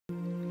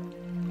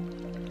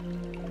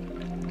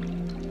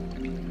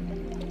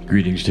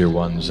Greetings, dear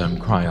ones. I'm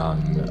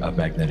Kryon of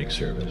Magnetic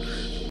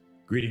Service.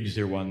 Greetings,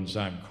 dear ones.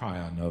 I'm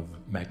Kryon of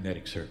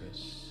Magnetic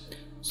Service.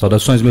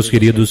 Saudações, meus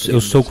queridos. Eu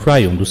sou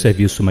Kryon do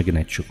Serviço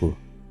Magnético.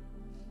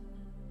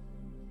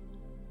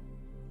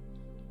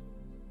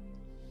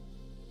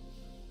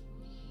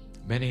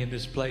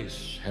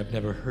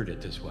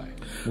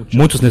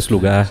 Muitos nesse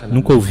lugar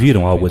nunca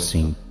ouviram algo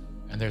assim.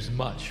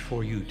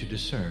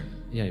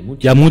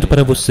 E há muito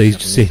para vocês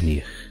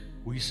discernir.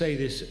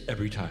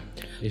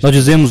 Nós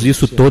dizemos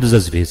isso todas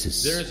as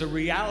vezes.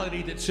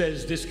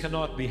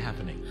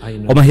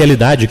 Há uma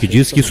realidade que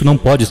diz que isso não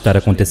pode estar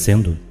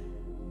acontecendo.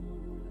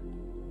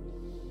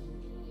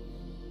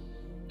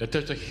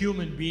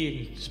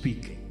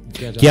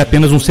 Que é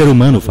apenas um ser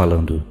humano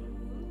falando.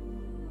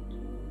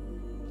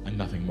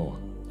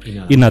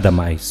 E nada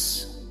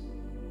mais.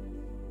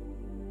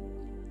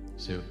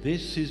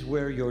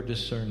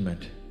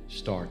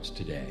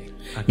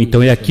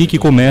 Então é aqui que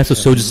começa o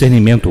seu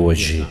discernimento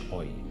hoje.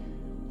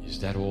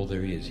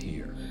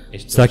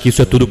 Será que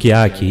isso é tudo o que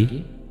há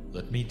aqui?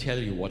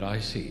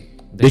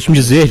 Deixe-me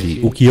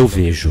dizer-lhe o que eu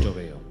vejo.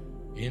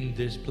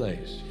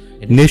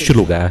 Neste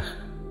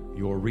lugar,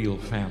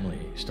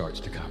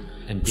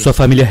 sua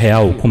família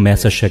real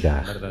começa a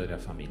chegar.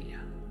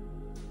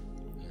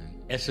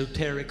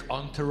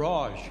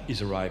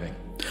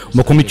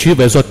 Uma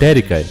comitiva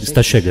esotérica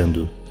está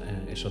chegando.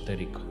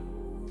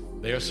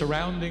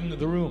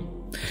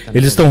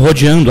 Eles estão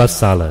rodeando a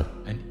sala.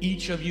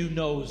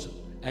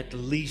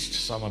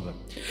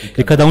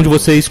 E cada um de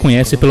vocês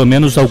conhece pelo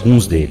menos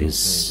alguns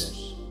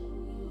deles.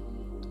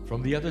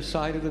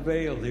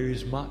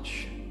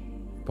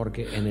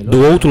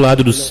 Do outro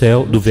lado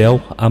do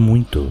véu há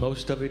muito.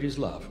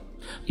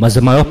 Mas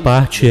a maior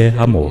parte é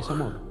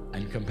amor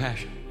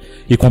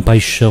e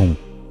compaixão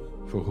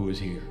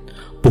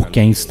por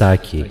quem está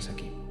aqui.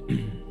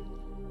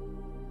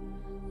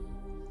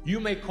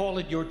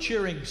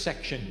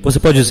 Você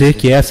pode dizer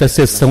que essa é a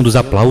seção dos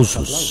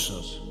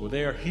aplausos,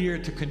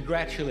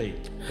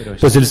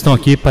 pois eles estão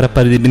aqui para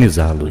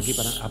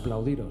parabenizá-los.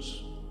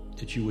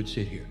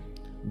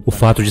 O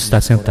fato de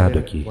estar sentado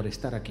aqui.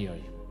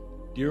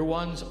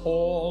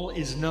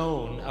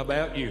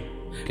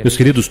 Meus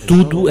queridos,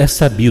 tudo é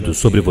sabido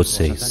sobre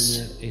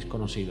vocês.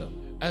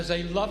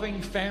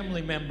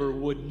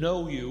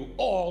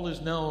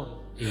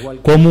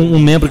 Como um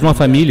membro de uma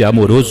família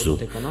amoroso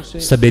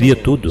saberia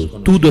tudo.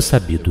 Tudo é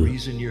sabido.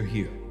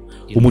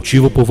 O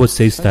motivo por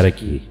você estar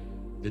aqui.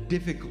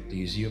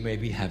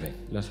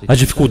 As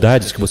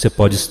dificuldades que você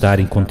pode estar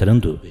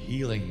encontrando.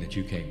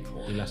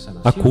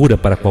 A cura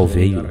para a qual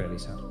veio.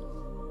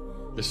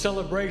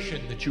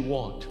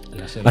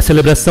 A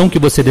celebração que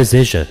você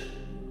deseja.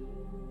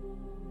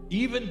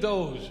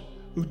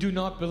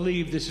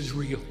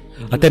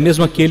 Até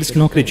mesmo aqueles que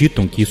não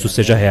acreditam que isso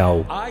seja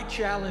real.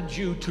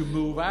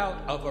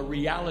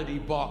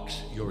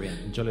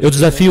 Eu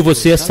desafio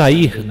você a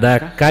sair da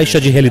caixa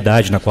de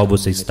realidade na qual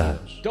você está.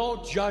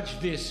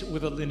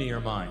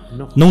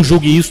 Não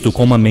julgue isto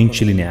com uma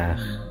mente linear.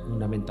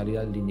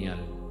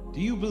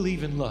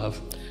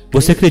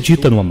 Você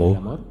acredita no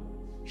amor?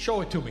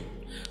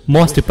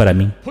 Mostre para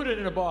mim.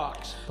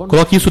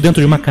 Coloque isso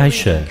dentro de uma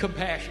caixa.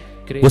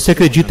 Você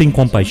acredita em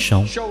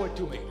compaixão?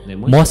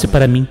 Mostre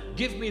para mim.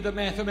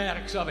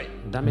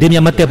 Dê-me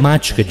a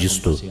matemática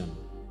disto.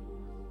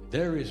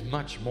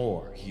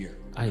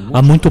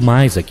 Há muito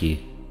mais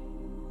aqui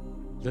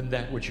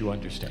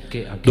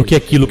do que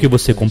aquilo que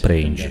você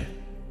compreende.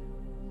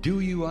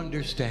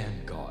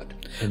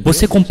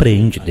 Você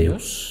compreende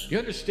Deus?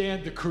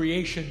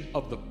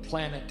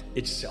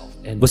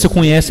 Você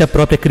conhece a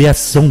própria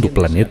criação do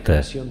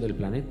planeta?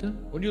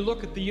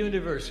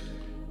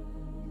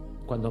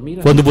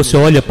 Quando você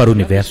olha para o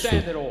universo,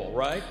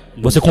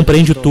 você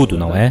compreende tudo,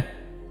 não é?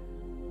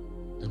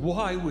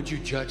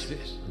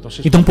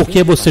 Então por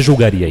que você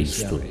julgaria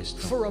isto?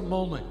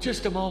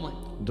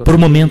 Por um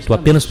momento,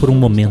 apenas por um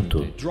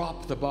momento.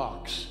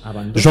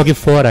 Jogue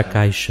fora a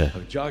caixa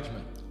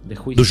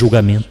do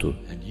julgamento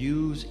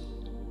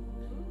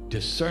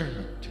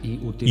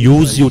e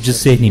use o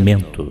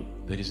discernimento,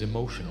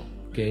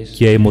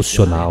 que é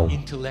emocional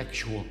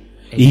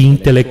e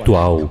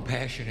intelectual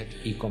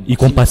e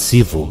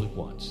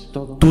compassivo,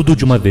 tudo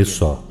de uma vez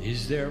só.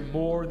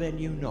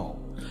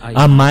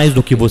 Há mais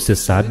do que você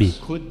sabe?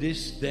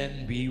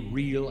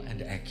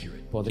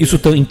 Isso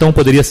então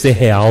poderia ser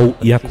real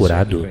e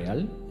acurado?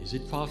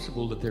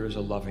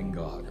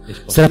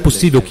 Será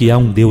possível que há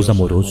um Deus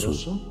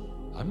amoroso?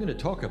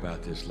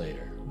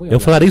 Eu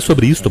falarei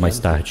sobre isto mais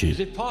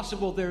tarde.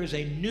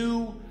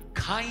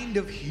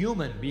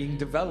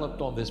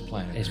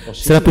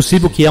 Será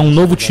possível que há um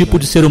novo tipo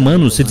de ser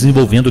humano se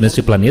desenvolvendo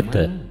nesse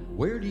planeta?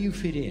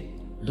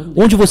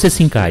 Onde você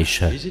se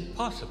encaixa?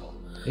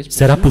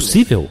 Será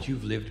possível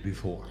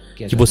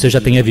que você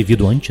já tenha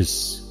vivido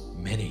antes?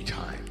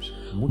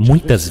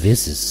 Muitas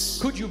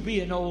vezes.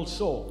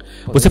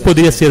 Você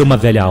poderia ser uma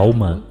velha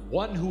alma,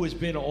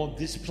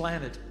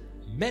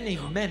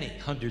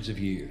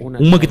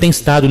 uma que tem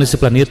estado nesse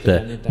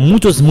planeta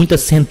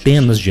muitas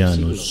centenas de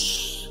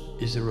anos.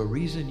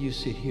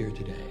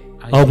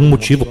 Há algum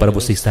motivo para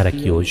você estar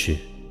aqui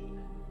hoje?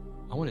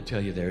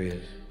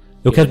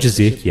 Eu quero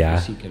dizer que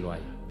há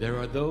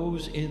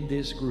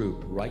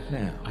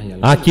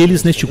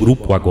aqueles neste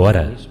grupo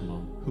agora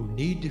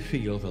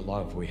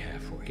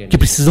que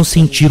precisam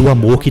sentir o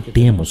amor que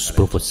temos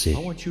por você.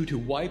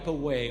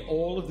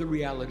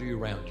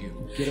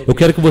 Eu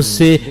quero que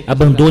você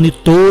abandone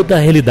toda a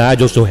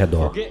realidade ao seu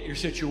redor.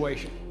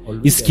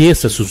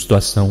 Esqueça a sua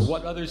situação,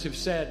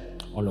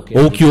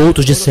 ou o que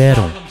outros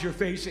disseram,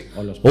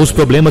 ou os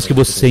problemas que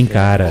você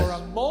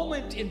encara.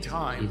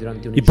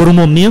 E por um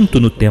momento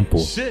no tempo,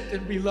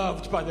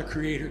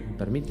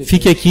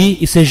 fique aqui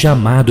e seja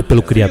amado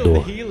pelo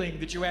Criador.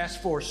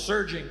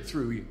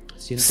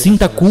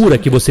 Sinta a cura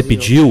que você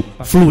pediu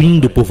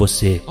fluindo por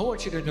você.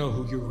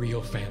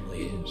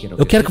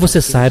 Eu quero que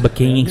você saiba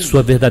quem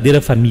sua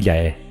verdadeira família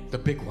é.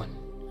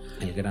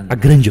 A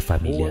grande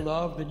família.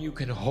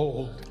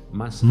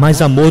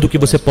 Mais amor do que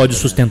você pode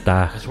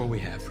sustentar.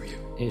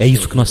 É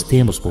isso que nós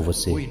temos por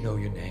você.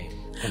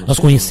 Nós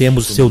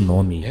conhecemos o seu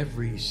nome.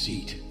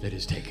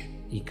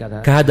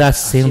 Cada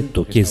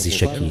assento que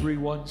existe aqui.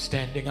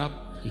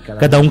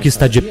 Cada um que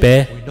está de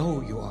pé.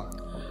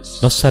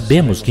 Nós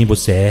sabemos quem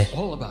você é.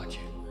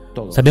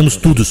 Sabemos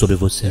tudo sobre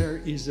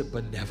você.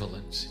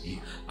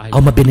 Há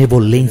uma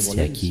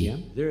benevolência aqui.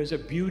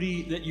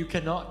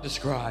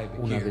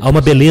 Há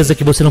uma beleza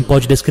que você não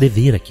pode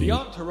descrever aqui.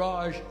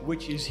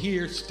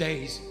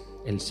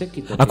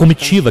 A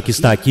comitiva que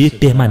está aqui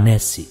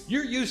permanece.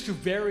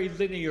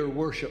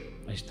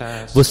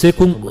 Você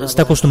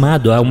está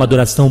acostumado a uma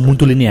adoração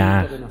muito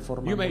linear.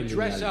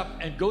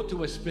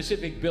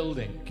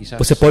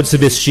 Você pode se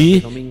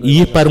vestir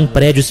e ir para um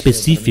prédio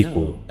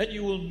específico.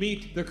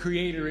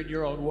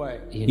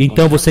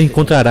 Então você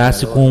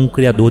encontrará-se com o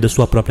Criador da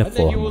sua própria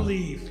forma.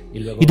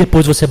 E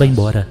depois você vai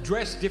embora.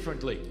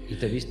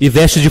 E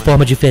veste de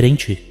forma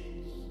diferente.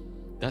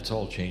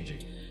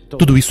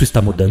 Tudo isso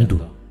está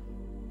mudando.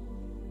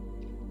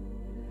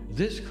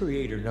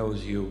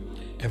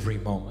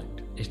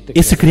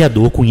 Esse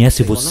Criador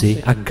conhece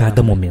você a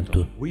cada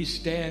momento.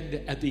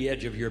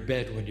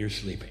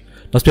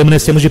 Nós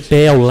permanecemos de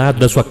pé ao lado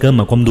da sua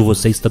cama quando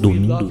você está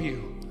dormindo.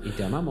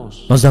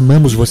 Nós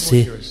amamos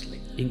você,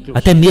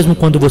 até mesmo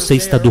quando você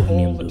está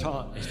dormindo.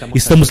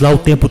 Estamos lá o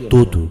tempo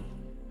todo.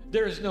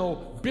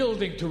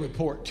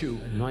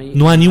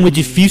 Não há nenhum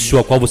edifício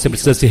ao qual você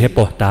precisa se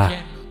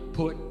reportar.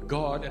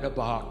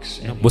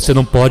 Você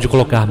não pode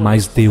colocar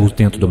mais Deus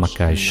dentro de uma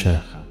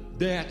caixa.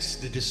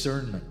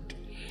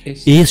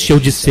 Este é o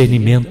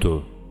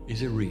discernimento.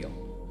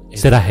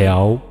 Será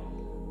real?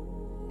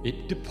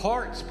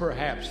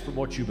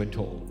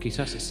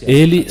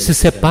 Ele se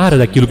separa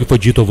daquilo que foi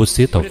dito a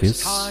você,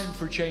 talvez.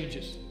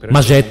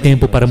 Mas já é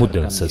tempo para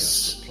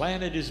mudanças.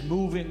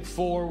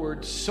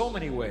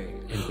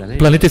 O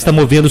planeta está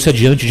movendo-se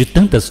adiante de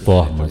tantas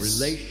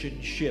formas.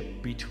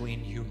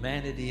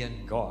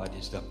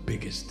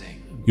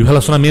 E o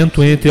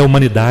relacionamento entre a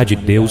humanidade e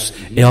Deus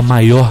é a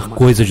maior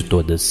coisa de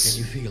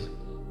todas.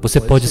 Você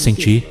pode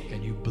sentir,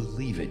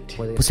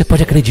 você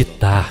pode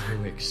acreditar,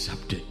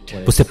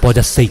 você pode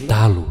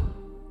aceitá-lo.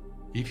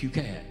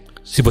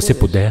 Se você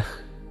puder,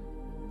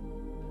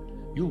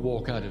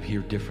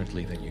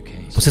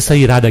 você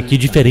sairá daqui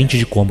diferente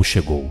de como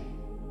chegou.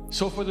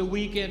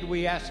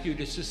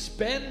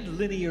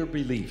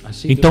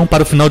 Então,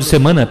 para o final de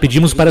semana,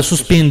 pedimos para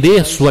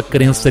suspender sua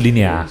crença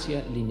linear.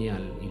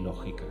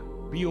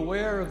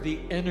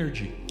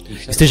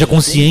 Esteja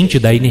consciente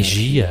da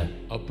energia,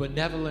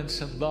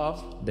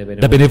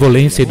 da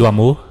benevolência e do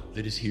amor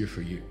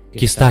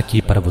que está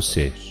aqui para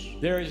você.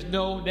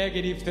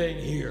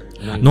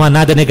 Não há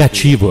nada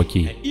negativo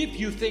aqui.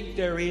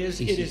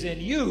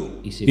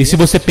 E se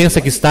você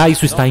pensa que está,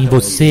 isso está em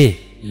você.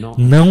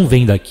 Não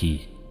vem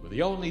daqui.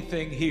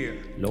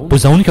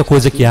 Pois a única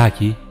coisa que há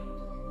aqui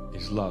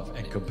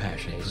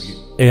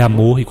é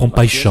amor e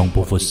compaixão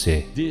por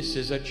você.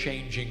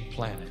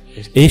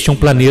 Este é um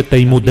planeta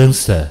em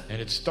mudança.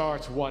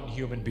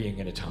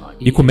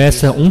 E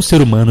começa um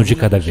ser humano de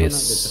cada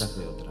vez.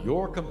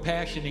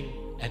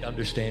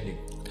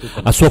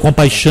 A sua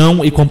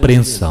compaixão e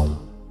compreensão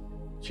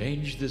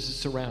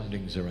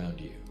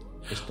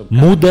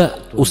muda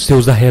os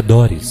seus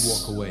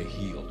arredores.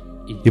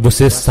 E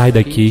você sai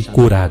daqui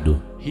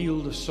curado.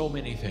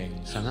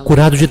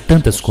 Curado de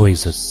tantas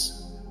coisas.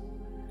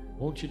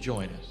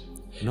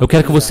 Eu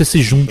quero que você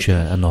se junte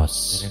a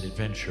nós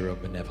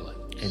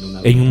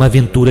em uma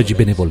aventura de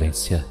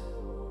benevolência.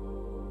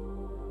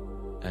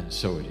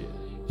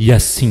 E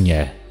assim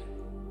é.